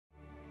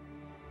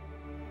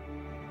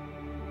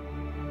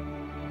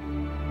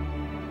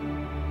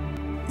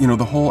You know,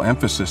 the whole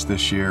emphasis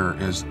this year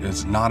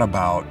is not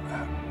about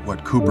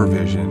what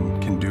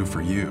CooperVision can do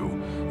for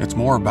you. It's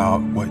more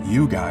about what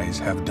you guys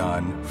have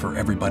done for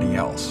everybody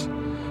else.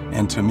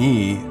 And to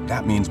me,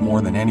 that means more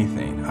than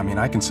anything. I mean,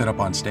 I can sit up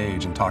on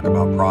stage and talk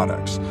about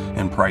products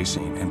and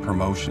pricing and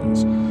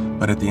promotions,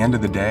 but at the end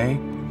of the day,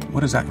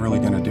 what is that really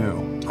going to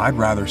do? I'd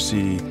rather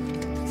see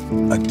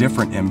a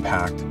different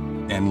impact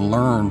and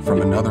learn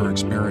from another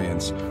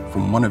experience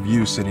from one of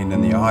you sitting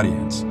in the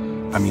audience.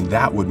 I mean,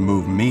 that would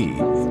move me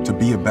to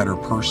be a better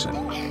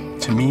person.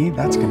 To me,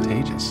 that's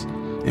contagious.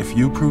 If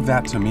you prove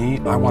that to me,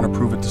 I want to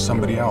prove it to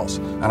somebody else,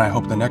 and I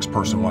hope the next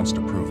person wants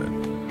to prove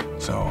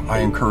it. So I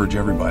encourage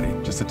everybody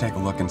just to take a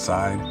look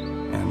inside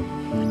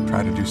and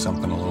try to do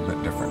something a little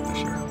bit different this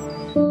year.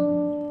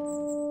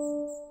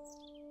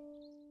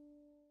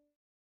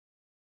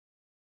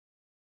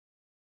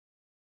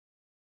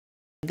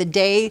 The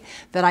day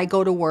that I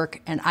go to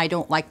work and I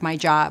don't like my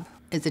job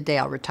is the day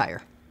I'll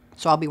retire.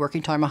 So I'll be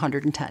working till I'm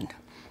 110.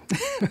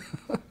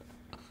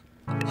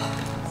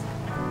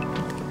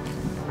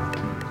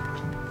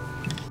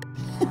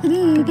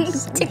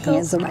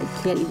 Tickles. I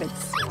can't even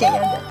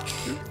stand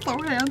it.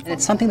 And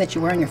it's something that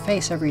you wear on your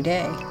face every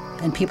day,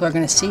 and people are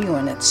going to see you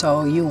in it,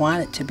 so you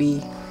want it to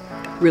be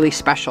really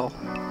special.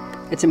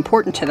 It's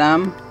important to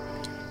them,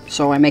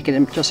 so I make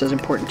it just as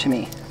important to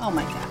me. Oh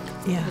my God.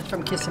 Yeah. It's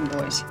from Kissing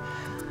Boys.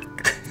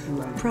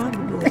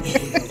 Probably.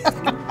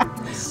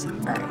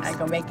 All right, I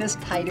go make this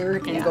tighter,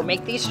 and go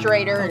make these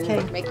straighter,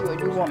 and make you a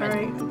new woman. All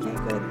right. Okay,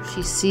 good.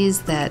 She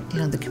sees that, you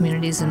know, the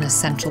community is an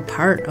essential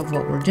part of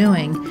what we're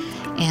doing,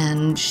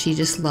 and she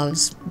just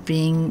loves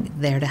being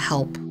there to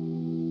help.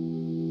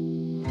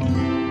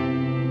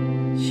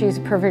 She's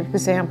a perfect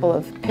example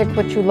of pick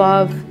what you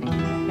love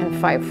and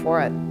fight for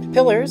it.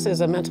 Pillars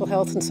is a mental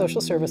health and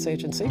social service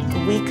agency.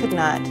 We could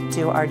not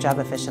do our job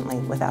efficiently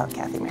without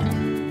Kathy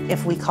Mary.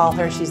 If we call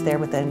her, she's there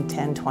within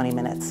 10, 20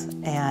 minutes.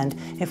 And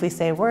if we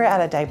say, we're out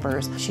of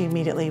diapers, she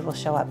immediately will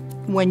show up.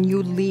 When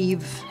you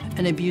leave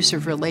an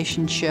abusive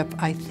relationship,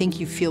 I think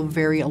you feel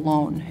very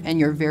alone and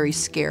you're very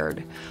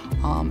scared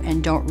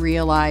and don't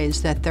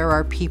realize that there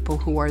are people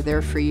who are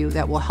there for you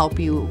that will help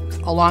you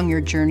along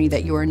your journey,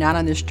 that you are not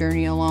on this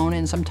journey alone,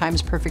 and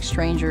sometimes perfect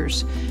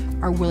strangers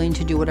are willing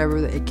to do whatever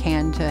it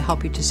can to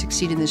help you to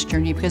succeed in this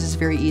journey because it's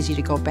very easy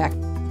to go back.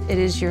 It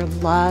is your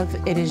love,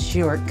 it is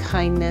your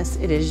kindness,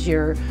 it is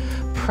your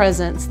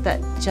presence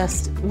that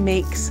just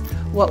makes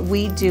what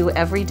we do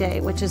every day,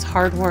 which is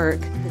hard work,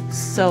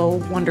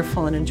 so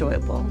wonderful and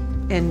enjoyable.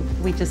 And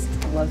we just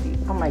love you.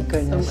 Oh my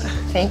goodness.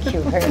 Thank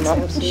you very much.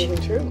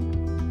 Absolutely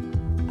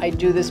true. I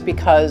do this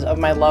because of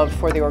my love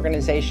for the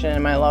organization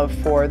and my love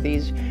for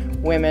these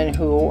women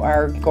who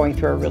are going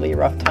through a really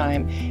rough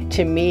time.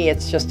 To me,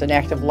 it's just an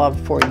act of love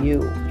for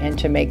you and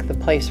to make the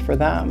place for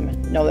them,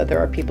 know that there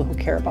are people who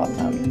care about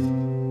them.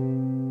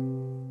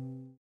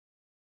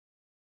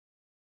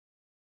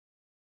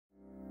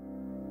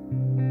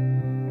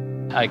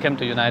 I came to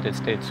the United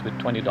States with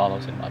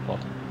 $20 in my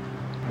pocket.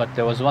 But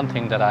there was one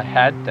thing that I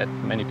had that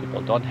many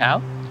people don't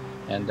have,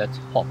 and that's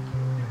hope.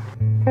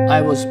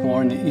 I was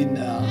born in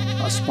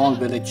a small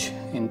village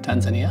in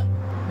Tanzania.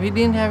 We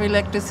didn't have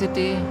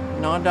electricity,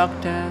 no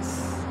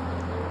doctors,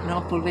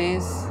 no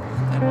police.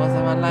 That was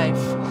our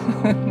life.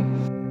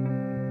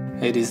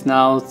 It is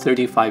now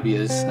 35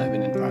 years I've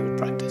been in private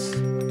practice.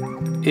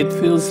 It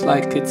feels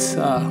like it's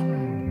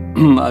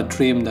a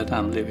dream that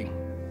I'm living.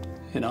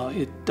 You know,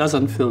 it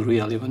doesn't feel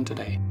real even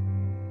today.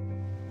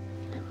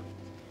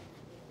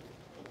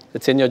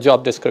 It's in your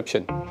job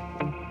description.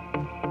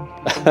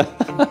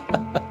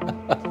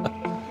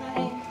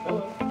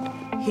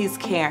 He's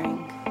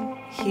caring.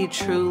 He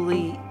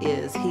truly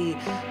is. He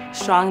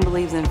strongly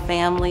believes in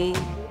family.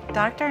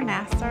 Dr.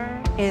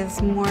 Nasser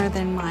is more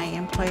than my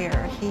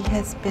employer. He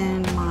has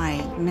been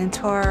my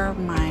mentor,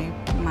 my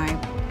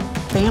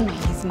family.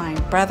 He's my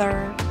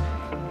brother.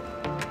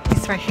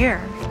 He's right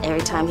here.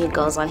 Every time he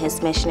goes on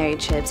his missionary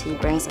trips, he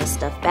brings us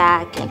stuff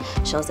back and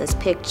shows us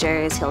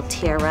pictures. He'll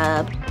tear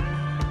up.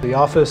 The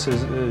office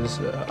is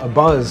a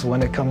buzz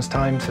when it comes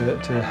time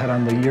to head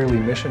on the yearly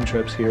mission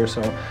trips here.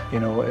 So, you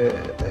know,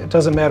 it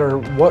doesn't matter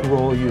what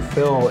role you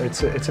fill,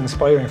 it's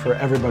inspiring for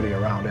everybody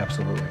around,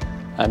 absolutely.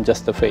 I'm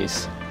just the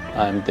face.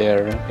 I'm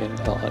there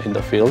in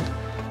the field,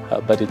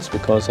 but it's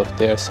because of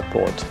their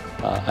support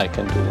I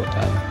can do what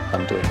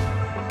I'm doing.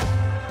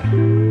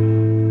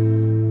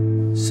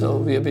 So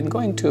we have been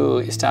going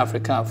to East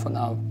Africa for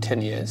now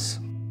 10 years.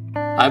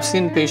 I've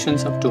seen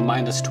patients up to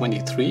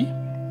 -23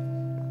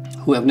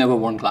 who have never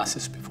worn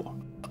glasses before.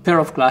 A pair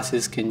of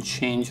glasses can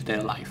change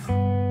their life.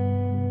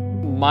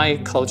 My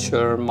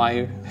culture,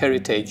 my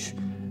heritage,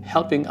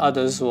 helping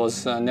others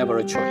was never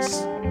a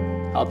choice.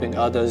 Helping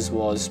others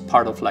was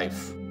part of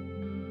life.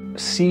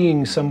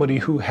 Seeing somebody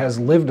who has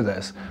lived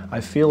this, I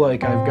feel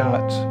like I've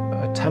got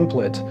a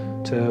template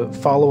to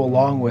follow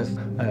along with,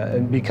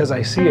 and because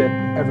I see it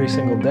every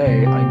single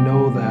day, I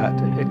know that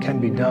it can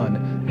be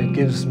done. It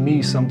gives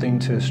me something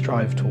to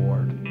strive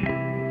toward.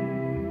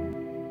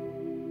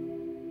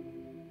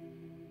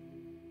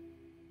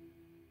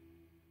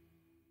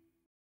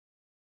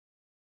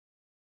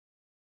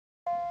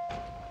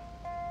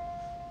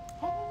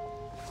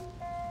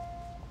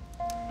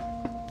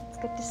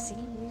 to see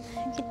you.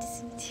 Good to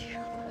see you too.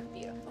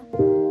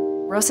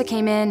 Beautiful. Rosa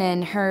came in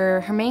and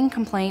her main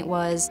complaint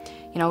was,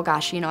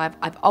 gosh,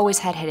 I've always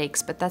had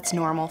headaches, but that's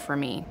normal for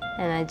me.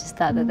 And I just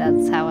thought that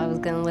that's how I was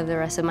going to live the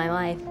rest of my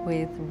life,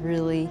 with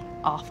really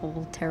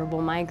awful, terrible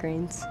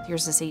migraines.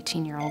 Here's this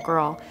 18-year-old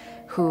girl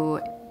who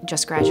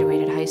just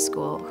graduated high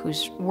school,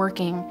 who's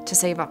working to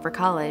save up for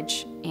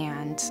college,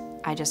 and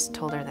I just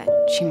told her that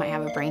she might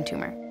have a brain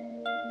tumor.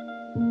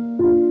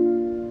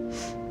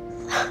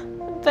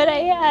 But I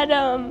had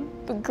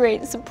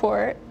great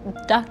support.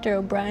 Dr.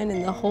 O'Brien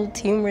and the whole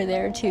team were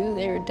there too.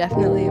 They were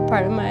definitely a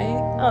part of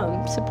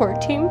my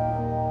support team.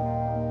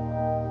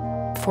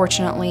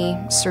 Fortunately,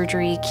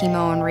 surgery,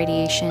 chemo, and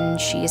radiation,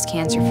 she is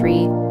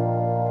cancer-free.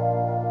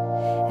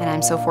 And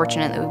I'm so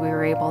fortunate that we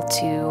were able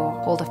to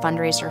hold a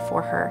fundraiser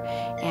for her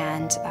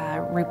and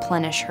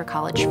replenish her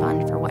college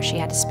fund for what she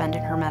had to spend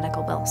in her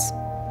medical bills.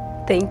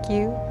 Thank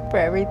you for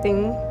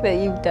everything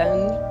that you've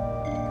done.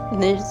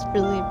 And I just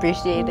really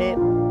appreciate it.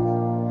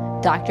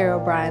 Dr.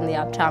 O'Brien, the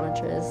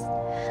optometrist,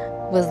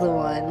 was the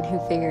one who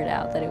figured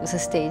out that it was a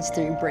stage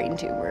 3 brain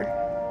tumor.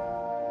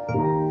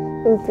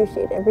 I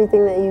appreciate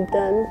everything that you've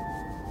done.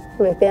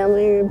 My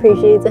family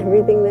appreciates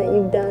everything that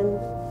you've done.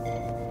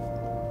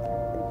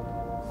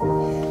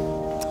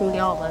 We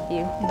all love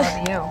you.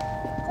 Love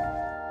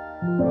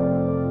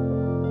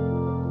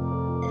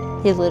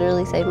you. You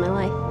literally saved my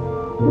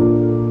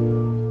life.